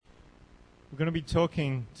We're going to be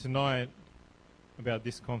talking tonight about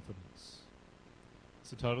this confidence. It's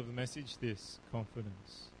the title of the message, This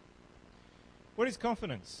Confidence. What is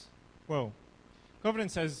confidence? Well,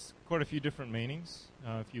 confidence has quite a few different meanings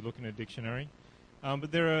if you look in a dictionary.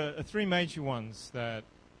 But there are three major ones that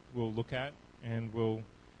we'll look at and we'll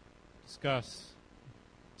discuss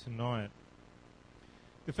tonight.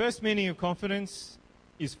 The first meaning of confidence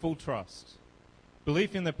is full trust.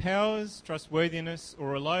 Belief in the powers, trustworthiness, or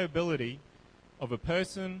reliability of a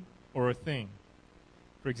person or a thing.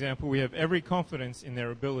 For example, we have every confidence in their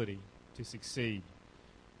ability to succeed.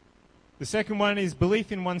 The second one is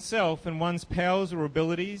belief in oneself and one's powers or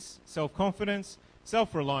abilities, self-confidence,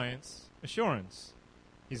 self-reliance, assurance.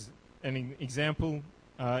 An example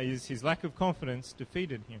is his lack of confidence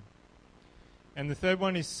defeated him. And the third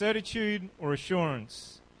one is certitude or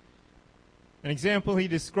assurance. An example, he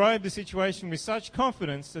described the situation with such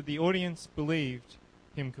confidence that the audience believed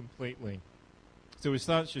him completely. So with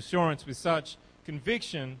such assurance, with such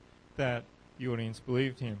conviction that the audience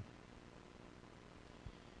believed him.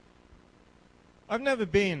 I've never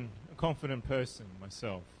been a confident person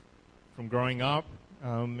myself. From growing up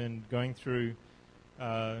and going through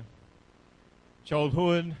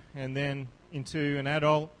childhood and then into an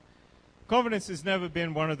adult, confidence has never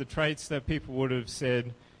been one of the traits that people would have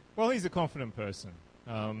said, well, he's a confident person.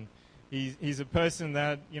 He's a person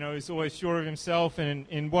that, is always sure of himself and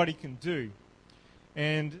in what he can do.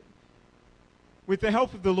 And with the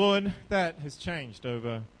help of the Lord, that has changed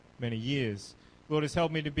over many years. The Lord has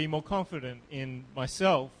helped me to be more confident in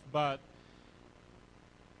myself, but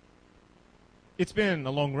it's been a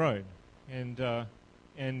long road. And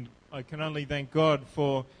I can only thank God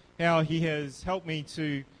for how He has helped me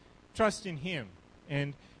to trust in Him.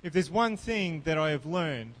 And if there's one thing that I have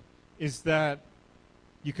learned, is that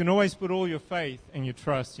you can always put all your faith and your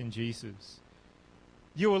trust in Jesus.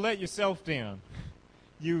 You will let yourself down.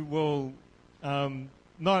 You will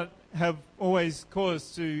not have always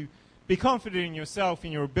cause to be confident in yourself,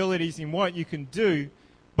 in your abilities, in what you can do,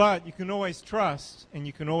 but you can always trust and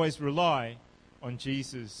you can always rely on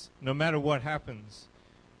Jesus, no matter what happens.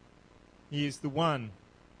 He is the one.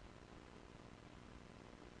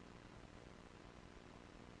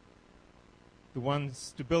 The one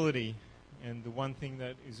stability and the one thing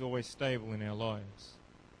that is always stable in our lives.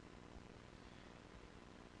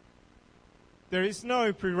 There is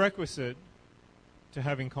no prerequisite to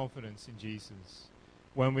having confidence in Jesus.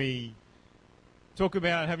 When we talk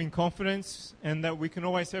about having confidence and that we can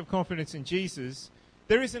always have confidence in Jesus,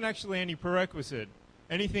 there isn't actually any prerequisite,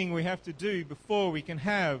 anything we have to do before we can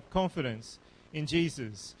have confidence in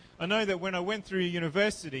Jesus. I know that when I went through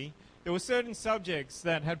university, there were certain subjects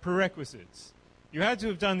that had prerequisites. You had to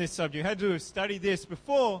have done this subject. You had to have studied this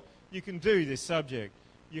before you can do this subject.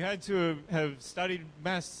 You had to have studied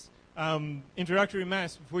maths, introductory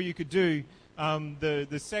maths before you could do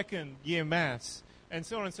the second year maths, and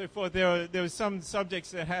so on and so forth. There were some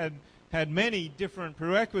subjects that had many different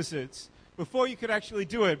prerequisites before you could actually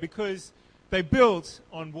do it because they built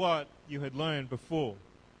on what you had learned before.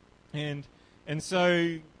 And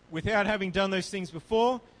so without having done those things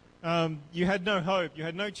before, you had no hope. You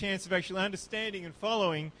had no chance of actually understanding and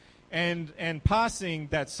following and passing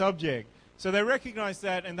that subject. So they recognized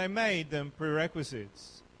that and they made them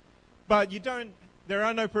prerequisites. But there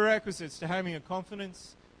are no prerequisites to having a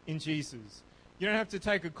confidence in Jesus. You don't have to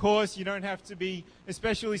take a course. You don't have to be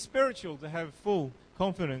especially spiritual to have full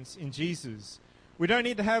confidence in Jesus. We don't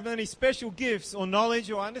need to have any special gifts or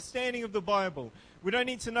knowledge or understanding of the Bible. We don't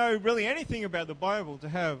need to know really anything about the Bible to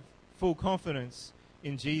have full confidence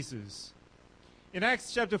in Jesus. In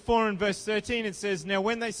Acts chapter 4 and verse 13 it says, "Now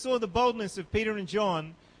when they saw the boldness of Peter and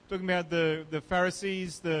John," talking about the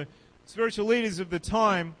Pharisees, the spiritual leaders of the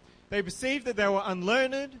time, "they perceived that they were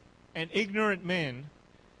unlearned and ignorant men.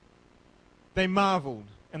 They marveled,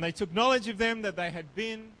 and they took knowledge of them that they had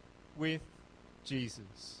been with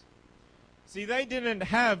Jesus." See, they didn't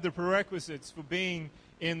have the prerequisites for being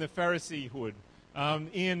in the Phariseehood,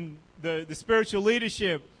 in the spiritual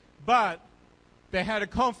leadership, but they had a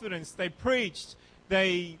confidence. They preached.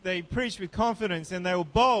 They preached with confidence, and they were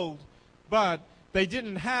bold, but they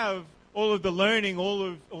didn't have all of the learning, all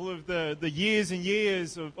of the years and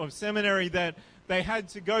years of seminary that they had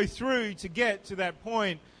to go through to get to that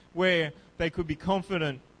point where they could be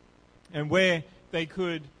confident and where they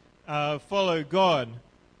could follow God.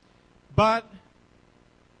 But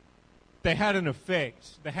they had an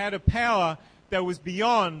effect. They had a power that was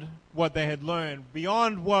beyond what they had learned,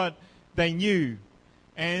 beyond what they knew.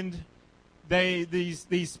 And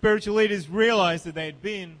these spiritual leaders realized that they had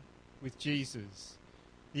been with Jesus.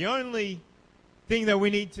 The only thing that we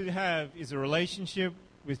need to have is a relationship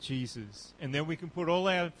with Jesus. And then we can put all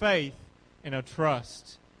our faith and our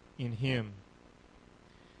trust in him.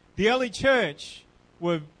 The early church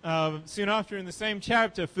were, soon after in the same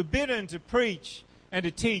chapter, forbidden to preach and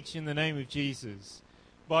to teach in the name of Jesus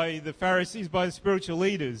by the Pharisees, by the spiritual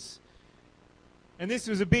leaders. And this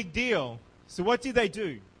was a big deal. So what did they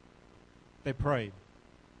do? They prayed.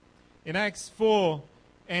 In Acts 4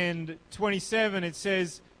 and 27 it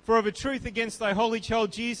says, "For of a truth against thy holy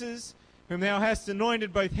child Jesus, whom thou hast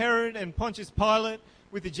anointed, both Herod and Pontius Pilate,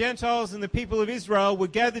 with the Gentiles and the people of Israel, were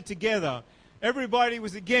gathered together." Everybody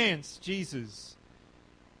was against Jesus.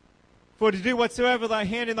 "For to do whatsoever thy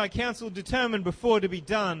hand and thy counsel determined before to be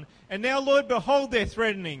done. And now, Lord, behold their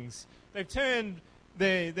threatenings." They've turned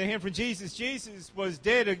their hand from Jesus. Jesus was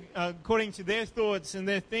dead according to their thoughts and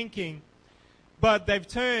their thinking. But they've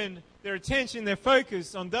turned their attention, their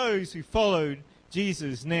focus on those who followed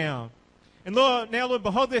Jesus now. "And Lord,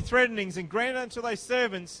 behold their threatenings, and grant unto thy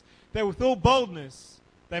servants that with all boldness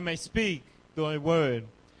they may speak thy word.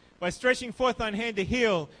 By stretching forth thine hand to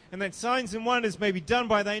heal, and that signs and wonders may be done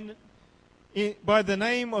by the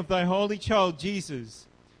name of thy holy child Jesus."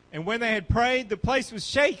 And when they had prayed, the place was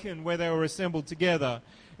shaken where they were assembled together.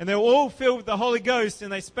 And they were all filled with the Holy Ghost,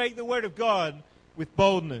 and they spake the word of God with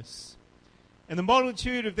boldness. And the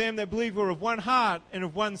multitude of them that believed were of one heart and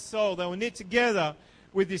of one soul. They were knit together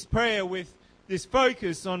with this prayer, with this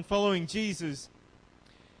focus on following Jesus.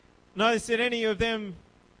 Neither said any of them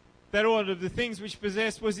that aught of the things which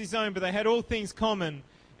possessed was his own, but they had all things common.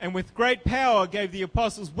 And with great power gave the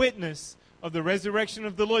apostles witness of the resurrection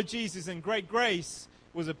of the Lord Jesus, and great grace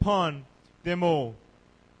was upon them all.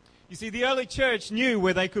 You see, the early church knew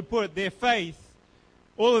where they could put their faith,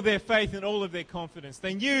 all of their faith and all of their confidence.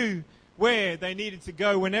 They knew where they needed to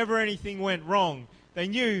go whenever anything went wrong. They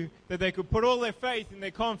knew that they could put all their faith and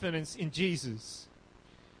their confidence in Jesus.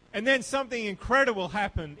 And then something incredible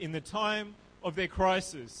happened in the time of their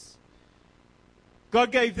crisis.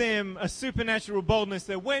 God gave them a supernatural boldness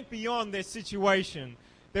that went beyond their situation.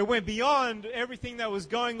 That went beyond everything that was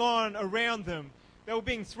going on around them. They were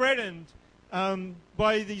being threatened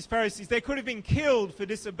by these Pharisees. They could have been killed for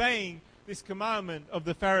disobeying this commandment of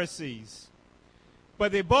the Pharisees.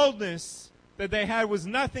 But their boldness that they had was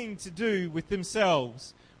nothing to do with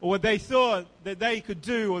themselves or what they thought that they could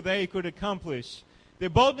do or they could accomplish. Their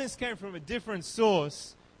boldness came from a different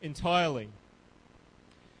source entirely.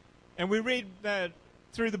 And we read that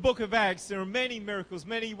through the book of Acts, there are many miracles,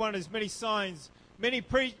 many wonders, many signs,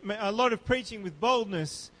 a lot of preaching with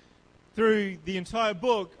boldness through the entire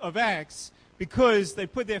book of Acts, because they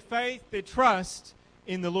put their faith, their trust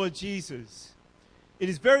in the Lord Jesus. It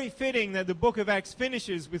is very fitting that the book of Acts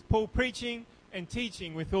finishes with Paul preaching and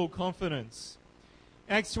teaching with all confidence.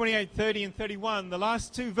 Acts 28:30 and 31, the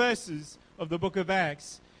last two verses of the book of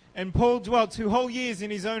Acts. "And Paul dwelt 2 whole years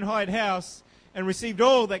in his own hired house, and received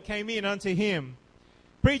all that came in unto him,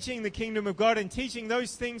 preaching the kingdom of God and teaching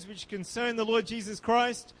those things which concern the Lord Jesus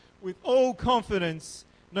Christ with all confidence,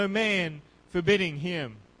 no man forbidding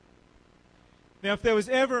him." Now, if there was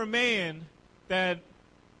ever a man that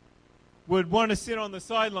would want to sit on the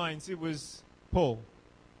sidelines, it was Paul.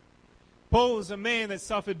 Paul was a man that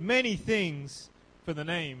suffered many things for the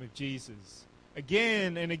name of Jesus.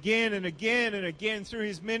 Again and again and again and again through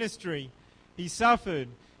his ministry, he suffered.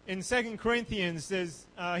 In 2 Corinthians,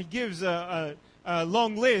 he gives a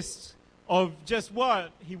long list of just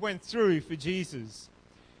what he went through for Jesus.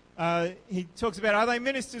 He talks about, "Are they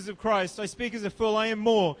ministers of Christ? I speak as a fool, I am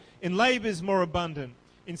more. In labors more abundant,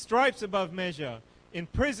 in stripes above measure, in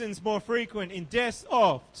prisons more frequent, in deaths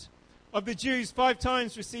oft. Of the Jews 5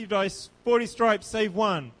 times received I 40 stripes, save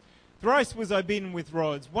one. Thrice was I beaten with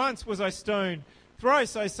rods, once was I stoned,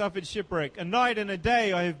 thrice I suffered shipwreck. A night and a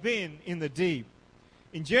day I have been in the deep.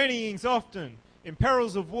 In journeyings often, in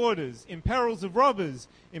perils of waters, in perils of robbers,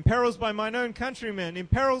 in perils by mine own countrymen, in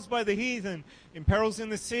perils by the heathen, in perils in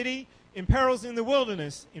the city, in perils in the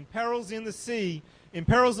wilderness, in perils in the sea, in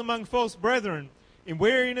perils among false brethren, in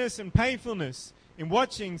weariness and painfulness, in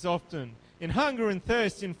watchings often, in hunger and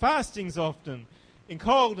thirst, in fastings often, in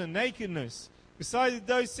cold and nakedness, besides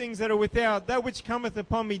those things that are without, that which cometh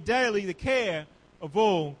upon me daily, the care of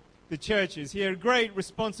all the churches." He had a great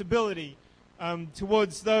responsibility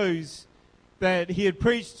towards those that he had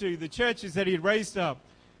preached to, the churches that he had raised up.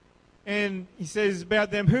 And he says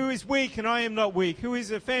about them, "Who is weak and I am not weak? Who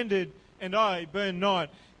is offended and I burn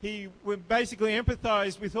not?" He would basically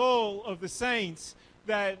empathize with all of the saints,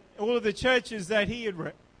 that all of the churches that he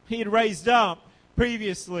had raised up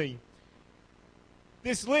previously.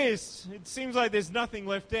 This list, it seems like there's nothing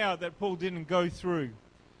left out that Paul didn't go through.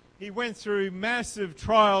 He went through massive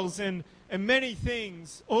trials and many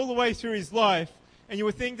things all the way through his life. And you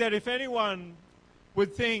would think that if anyone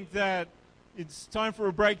would think that it's time for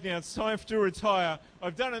a break now, it's time to retire,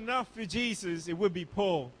 I've done enough for Jesus, it would be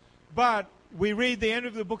Paul. But we read the end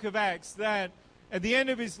of the book of Acts that at the end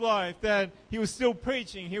of his life that he was still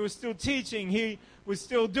preaching, he was still teaching, he was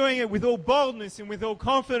still doing it with all boldness and with all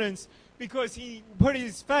confidence because he put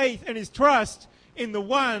his faith and his trust in the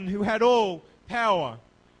one who had all power.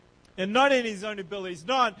 And not in his own abilities,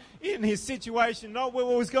 not in his situation, not what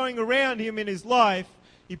was going around him in his life.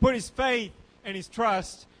 He put his faith and his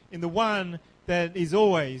trust in the one that is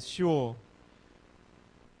always sure.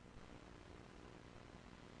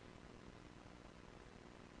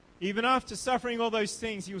 Even after suffering all those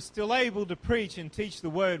things, he was still able to preach and teach the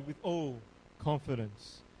word with all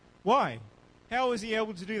confidence. Why? How was he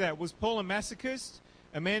able to do that? Was Paul a masochist?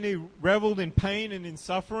 A man who reveled in pain and in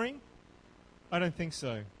suffering? I don't think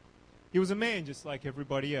so. He was a man just like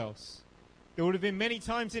everybody else. There would have been many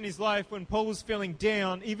times in his life when Paul was feeling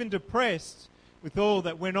down, even depressed with all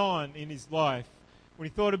that went on in his life. When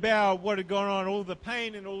he thought about what had gone on, all the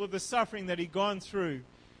pain and all of the suffering that he'd gone through,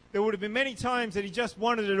 there would have been many times that he just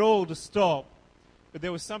wanted it all to stop. But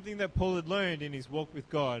there was something that Paul had learned in his walk with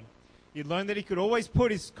God. He had learned that he could always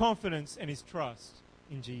put his confidence and his trust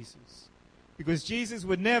in Jesus. Because Jesus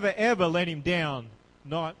would never ever let him down,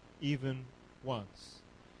 not even once.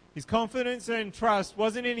 His confidence and trust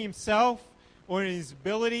wasn't in himself or in his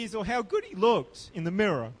abilities or how good he looked in the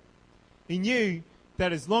mirror. He knew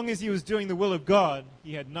that as long as he was doing the will of God,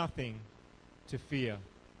 he had nothing to fear.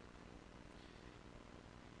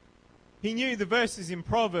 He knew the verses in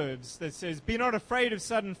Proverbs that says, "Be not afraid of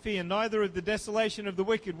sudden fear, neither of the desolation of the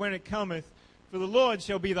wicked when it cometh, for the Lord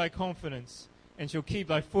shall be thy confidence, and shall keep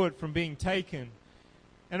thy foot from being taken."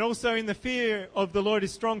 And also in the fear of the Lord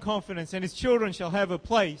is strong confidence, and his children shall have a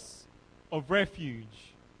place of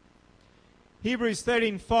refuge. Hebrews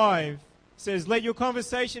 13:5 says, "Let your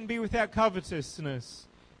conversation be without covetousness,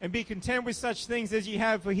 and be content with such things as ye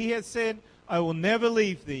have, for he has said, I will never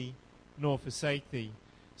leave thee nor forsake thee.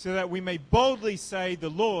 So that we may boldly say, the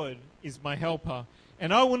Lord is my helper,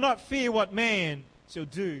 and I will not fear what man shall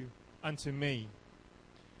do unto me."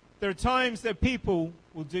 There are times that people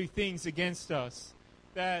will do things against us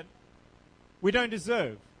that we don't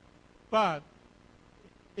deserve, but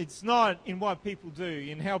it's not in what people do,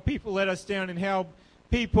 in how people let us down, in how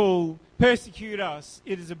people persecute us.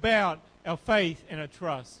 It is about our faith and our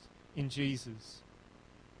trust in Jesus.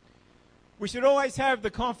 We should always have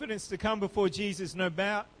the confidence to come before Jesus no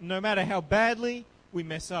matter how badly we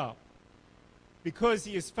mess up, because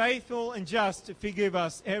he is faithful and just to forgive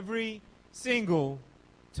us every single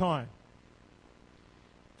time.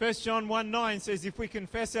 1 John 1:9 says, "If we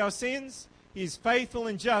confess our sins, he is faithful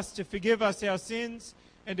and just to forgive us our sins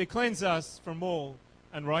and to cleanse us from all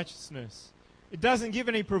unrighteousness." It doesn't give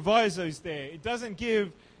any provisos there. It doesn't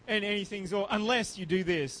give anything, or unless you do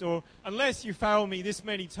this, or unless you fail me this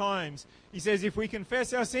many times. He says if we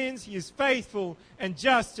confess our sins, he is faithful and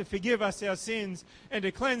just to forgive us our sins and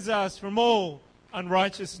to cleanse us from all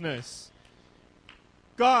unrighteousness.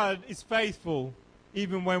 God is faithful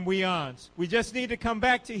even when we aren't. We just need to come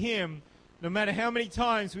back to him no matter how many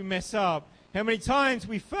times we mess up, how many times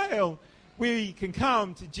we fail. We can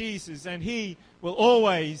come to Jesus and he will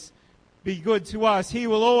always be good to us. He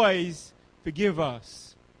will always forgive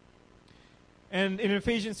us. And in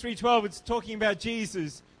Ephesians 3:12, it's talking about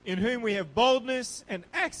Jesus, in whom we have boldness and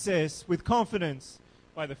access with confidence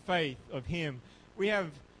by the faith of him. We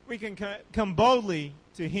can come boldly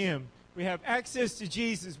to him. We have access to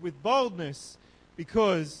Jesus with boldness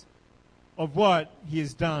because of what he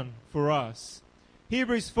has done for us.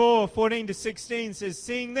 Hebrews 4:14-16 says,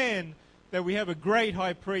 "Seeing then that we have a great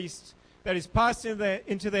high priest that is passed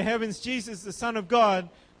into the heavens, Jesus, the Son of God,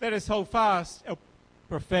 let us hold fast our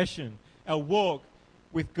profession, our walk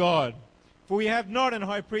with God. For we have not an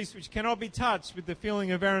high priest which cannot be touched with the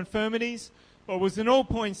feeling of our infirmities, but was in all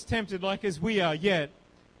points tempted like as we are, yet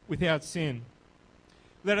without sin.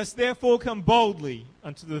 Let us therefore come boldly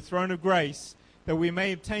unto the throne of grace, that we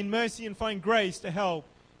may obtain mercy and find grace to help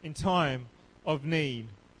in time of need."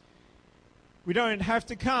 We don't have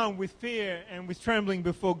to come with fear and with trembling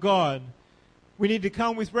before God. We need to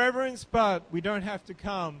come with reverence, but we don't have to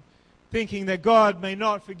come thinking that God may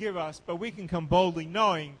not forgive us, but we can come boldly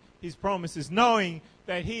knowing his promises, knowing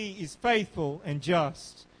that he is faithful and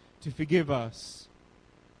just to forgive us.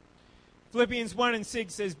 Philippians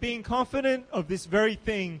 1:6 says, "Being confident of this very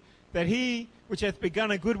thing, that he which hath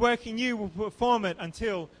begun a good work in you will perform it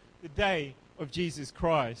until the day of Jesus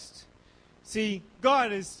Christ." See,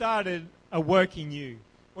 God has started a work in you.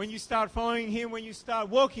 When you start following him, when you start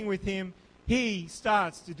walking with him, he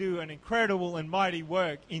starts to do an incredible and mighty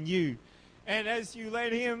work in you. And as you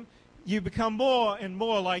let Him, you become more and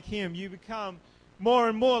more like Him. You become more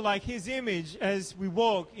and more like His image as we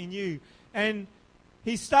walk in you. And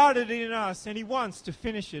He started it in us, and He wants to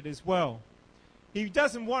finish it as well. He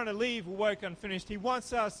doesn't want to leave a work unfinished. He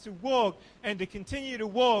wants us to walk and to continue to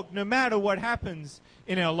walk no matter what happens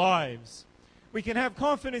in our lives. We can have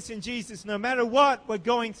confidence in Jesus no matter what we're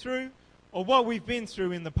going through or what we've been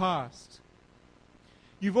through in the past.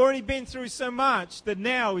 You've already been through so much that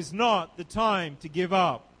now is not the time to give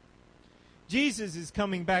up. Jesus is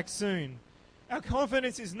coming back soon. Our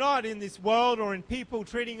confidence is not in this world or in people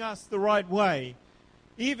treating us the right way.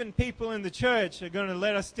 Even people in the church are going to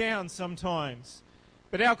let us down sometimes.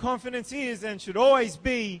 But our confidence is and should always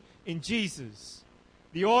be in Jesus,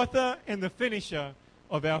 the author and the finisher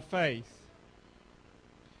of our faith.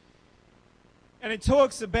 And it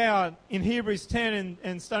talks about, in Hebrews 10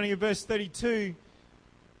 and starting at verse 32,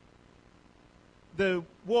 the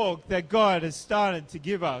walk that God has started to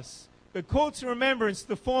give us. But call to remembrance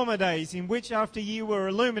the former days in which after ye were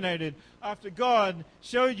illuminated, after God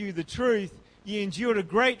showed you the truth, ye endured a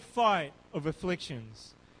great fight of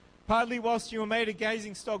afflictions. Partly whilst you were made a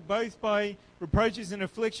gazing stock both by reproaches and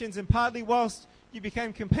afflictions, and partly whilst you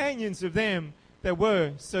became companions of them that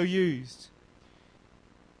were so used.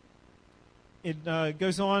 It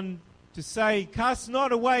goes on to say, cast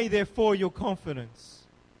not away therefore your confidence,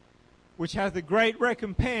 which hath a great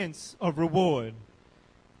recompense of reward.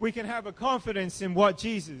 We can have a confidence in what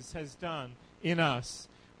Jesus has done in us.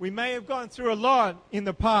 We may have gone through a lot in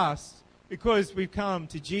the past because we've come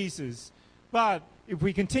to Jesus. But if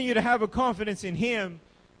we continue to have a confidence in Him,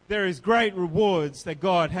 there is great rewards that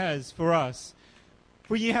God has for us.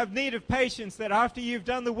 For you have need of patience, that after you've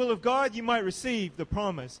done the will of God, you might receive the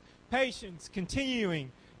promise. Patience,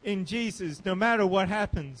 continuing in Jesus, no matter what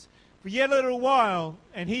happens. For yet a little while,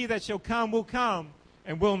 and He that shall come will come,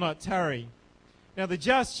 and will not tarry. Now the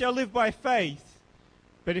just shall live by faith.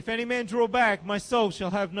 But if any man draw back, my soul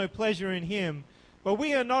shall have no pleasure in him. But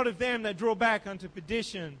we are not of them that draw back unto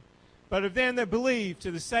perdition, but of them that believe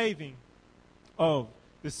to the saving of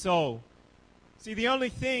the soul. See, the only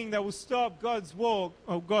thing that will stop God's walk,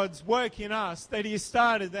 or God's work in us, that He has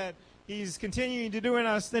started, that He is continuing to do in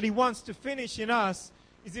us, that He wants to finish in us,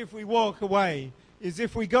 is if we walk away, is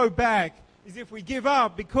if we go back, is if we give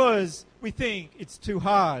up because we think it's too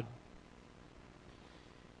hard.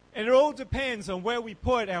 And it all depends on where we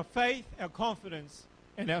put our faith, our confidence,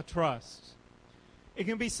 and our trust. It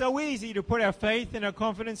can be so easy to put our faith and our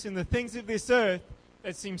confidence in the things of this earth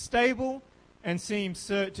that seem stable and seem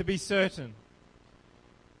to be certain.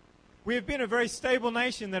 We have been a very stable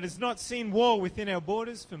nation that has not seen war within our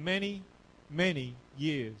borders for many, many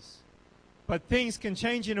years. But things can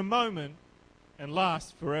change in a moment and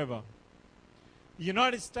last forever. The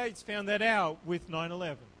United States found that out with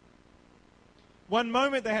 9/11. One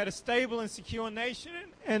moment they had a stable and secure nation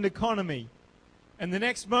and economy. And the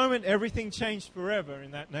next moment, everything changed forever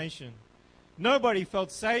in that nation. Nobody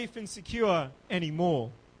felt safe and secure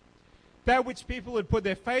anymore. That which people had put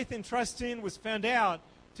their faith and trust in was found out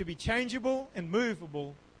to be changeable and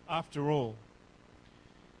movable after all.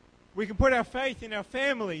 We can put our faith in our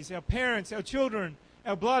families, our parents, our children,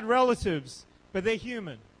 our blood relatives, but they're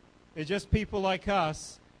human. They're just people like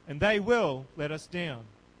us, and they will let us down.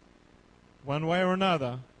 One way or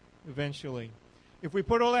another, eventually. If we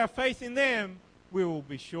put all our faith in them, we will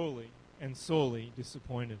be surely and sorely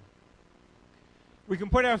disappointed. We can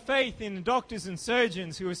put our faith in doctors and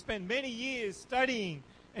surgeons who have spent many years studying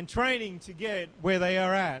and training to get where they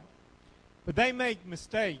are at. But they make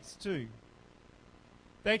mistakes too.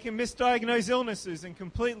 They can misdiagnose illnesses and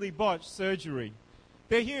completely botch surgery.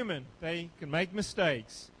 They're human. They can make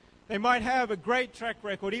mistakes. They might have a great track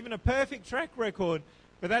record, even a perfect track record,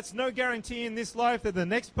 but that's no guarantee in this life that the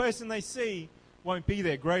next person they see won't be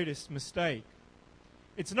their greatest mistake.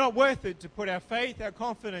 It's not worth it to put our faith, our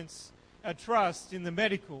confidence, our trust in the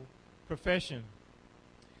medical profession.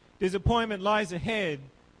 Disappointment lies ahead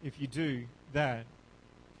if you do that.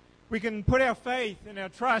 We can put our faith and our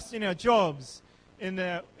trust in our jobs,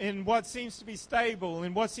 in what seems to be stable,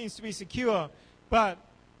 in what seems to be secure, but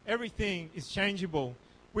everything is changeable.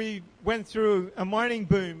 We went through a mining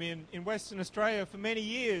boom in Western Australia for many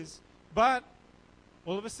years, but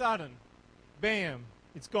all of a sudden, bam,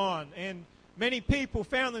 it's gone. And many people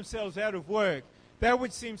found themselves out of work. That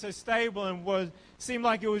which seemed so stable and seemed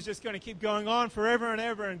like it was just going to keep going on forever and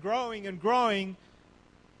ever and growing,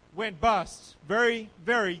 went bust very,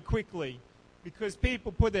 very quickly because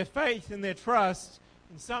people put their faith and their trust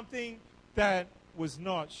in something that was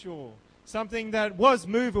not sure, something that was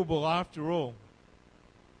movable after all.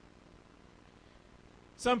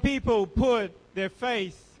 Some people put their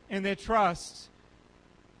faith and their trust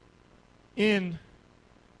in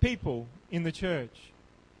people in the church.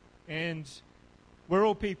 And we're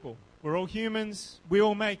all people. We're all humans. We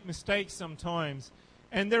all make mistakes sometimes.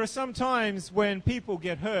 And there are some times when people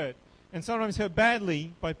get hurt, and sometimes hurt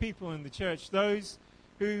badly by people in the church, those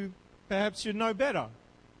who perhaps should know better.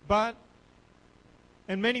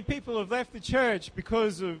 And many people have left the church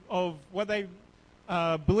because of what they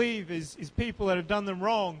believe is people that have done them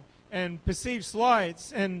wrong and perceived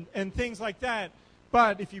slights and things like that.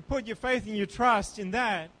 But if you put your faith and your trust in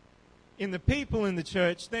that, in the people in the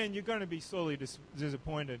church, then you're going to be sorely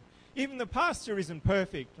disappointed. Even the pastor isn't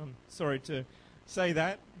perfect. I'm sorry to say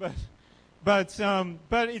that, but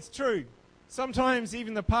it's true. Sometimes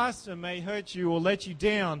even the pastor may hurt you or let you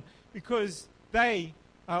down because they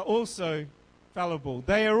are also fallible.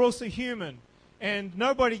 They are also human, and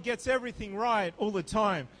nobody gets everything right all the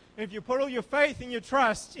time. And if you put all your faith and your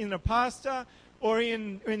trust in a pastor or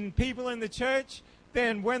in people in the church,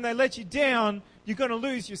 then when they let you down, you're going to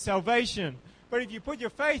lose your salvation. But if you put your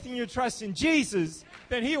faith and your trust in Jesus,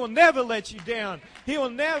 then He will never let you down. He will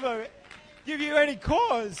never give you any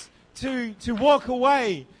cause to walk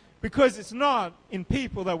away, because it's not in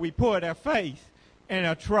people that we put our faith and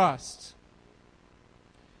our trust.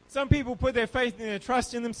 Some people put their faith and their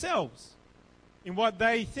trust in themselves, in what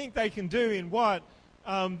they think they can do, in what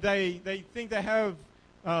they think they have,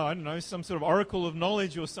 some sort of oracle of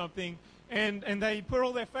knowledge or something, and they put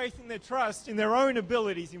all their faith and their trust in their own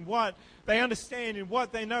abilities, in what they understand, in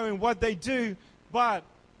what they know, in what they do, but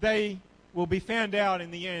they will be found out in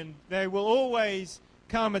the end. There will always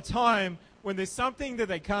come a time when there's something that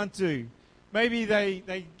they can't do. Maybe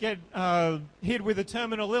they get hit with a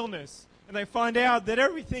terminal illness, and they find out that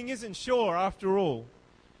everything isn't sure after all.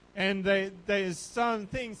 And there's some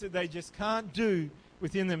things that they just can't do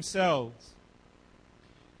within themselves.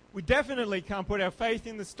 We definitely can't put our faith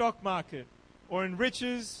in the stock market or in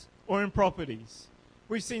riches or in properties.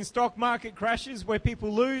 We've seen stock market crashes where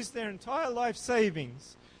people lose their entire life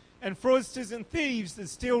savings, and fraudsters and thieves that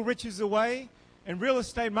steal riches away, and real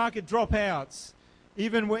estate market dropouts.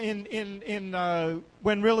 Even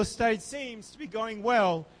when real estate seems to be going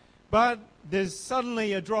well, but there's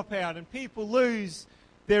suddenly a dropout and people lose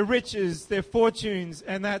their riches, their fortunes,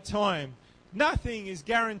 and that time. Nothing is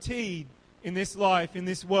guaranteed in this life, in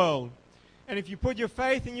this world. And if you put your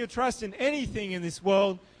faith and your trust in anything in this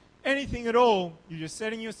world, anything at all, you're just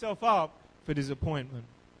setting yourself up for disappointment.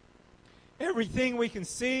 Everything we can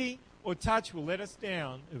see or touch will let us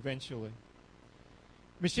down eventually.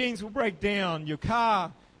 Machines will break down. Your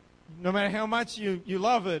car, no matter how much you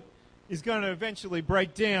love it, is going to eventually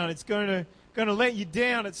break down. It's going to let you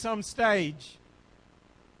down at some stage.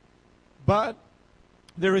 But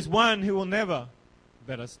there is one who will never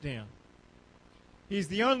let us down. He's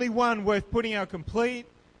the only one worth putting our complete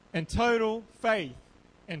and total faith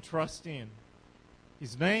and trust in.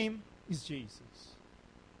 His name is Jesus.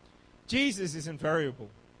 Jesus isn't variable.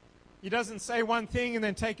 He doesn't say one thing and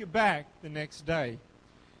then take it back the next day.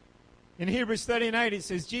 In Hebrews 13:8 it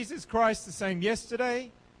says, Jesus Christ the same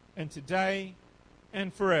yesterday and today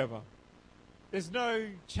and forever. There's no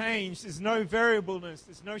change, there's no variableness,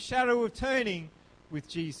 there's no shadow of turning with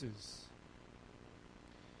Jesus.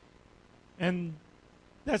 And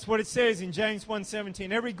that's what it says in James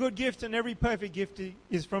 1:17. Every good gift and every perfect gift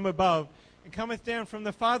is from above, and cometh down from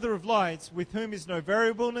the Father of lights, with whom is no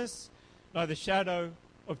variableness, neither shadow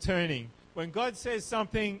of turning. When God says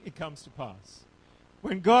something, it comes to pass.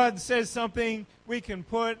 When God says something, we can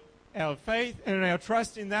put our faith and our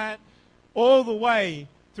trust in that all the way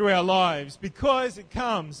through our lives, because it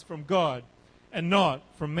comes from God and not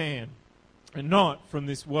from man and not from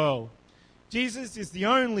this world. Jesus is the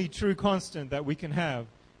only true constant that we can have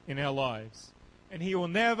in our lives. And He will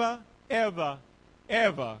never, ever,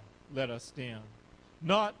 ever let us down.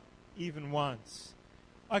 Not even once.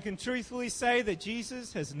 I can truthfully say that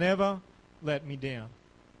Jesus has never let me down.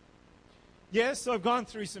 Yes, I've gone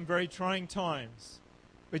through some very trying times,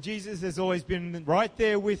 but Jesus has always been right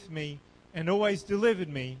there with me and always delivered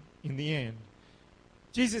me in the end.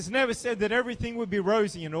 Jesus never said that everything would be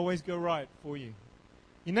rosy and always go right for you.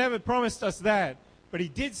 He never promised us that, but He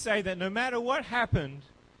did say that no matter what happened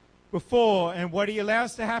before and what He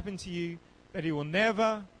allows to happen to you, that He will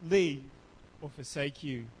never leave or forsake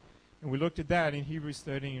you. And we looked at that in Hebrews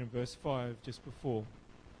 13 and verse 5 just before.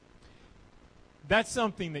 That's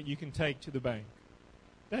something that you can take to the bank.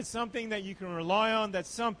 That's something that you can rely on. That's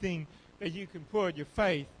something that you can put your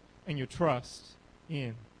faith and your trust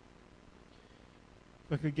in.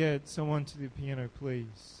 If I could get someone to the piano,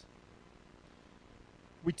 please.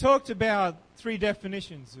 We talked about 3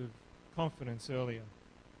 definitions of confidence earlier.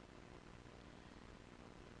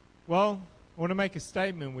 Well, I want to make a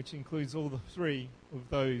statement which includes all the three of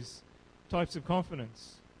those types of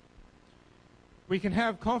confidence. We can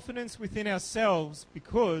have confidence within ourselves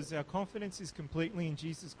because our confidence is completely in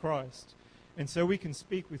Jesus Christ, and so we can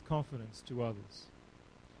speak with confidence to others.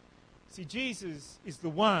 See, Jesus is the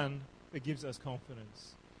one that gives us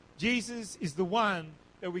confidence. Jesus is the one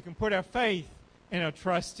that we can put our faith and our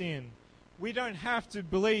trust in. We don't have to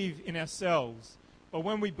believe in ourselves, but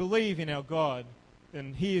when we believe in our God,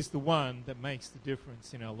 then He is the one that makes the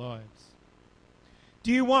difference in our lives.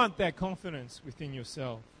 Do you want that confidence within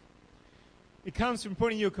yourself? It comes from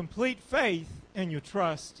putting your complete faith and your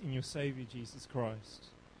trust in your Savior, Jesus Christ.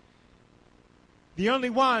 The only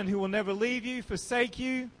one who will never leave you, forsake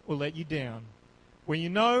you, or let you down. When you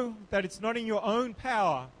know that it's not in your own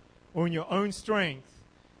power or in your own strength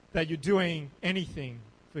that you're doing anything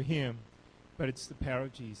for Him, but it's the power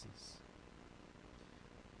of Jesus.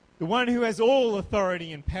 The one who has all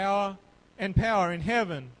authority and power in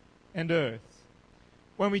heaven and earth.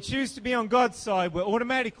 When we choose to be on God's side, we're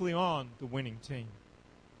automatically on the winning team.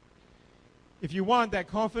 If you want that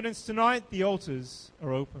confidence tonight, the altars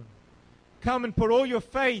are open. Come and put all your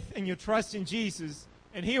faith and your trust in Jesus,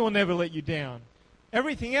 and He will never let you down.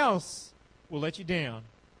 Everything else will let you down,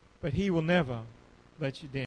 but He will never let you down.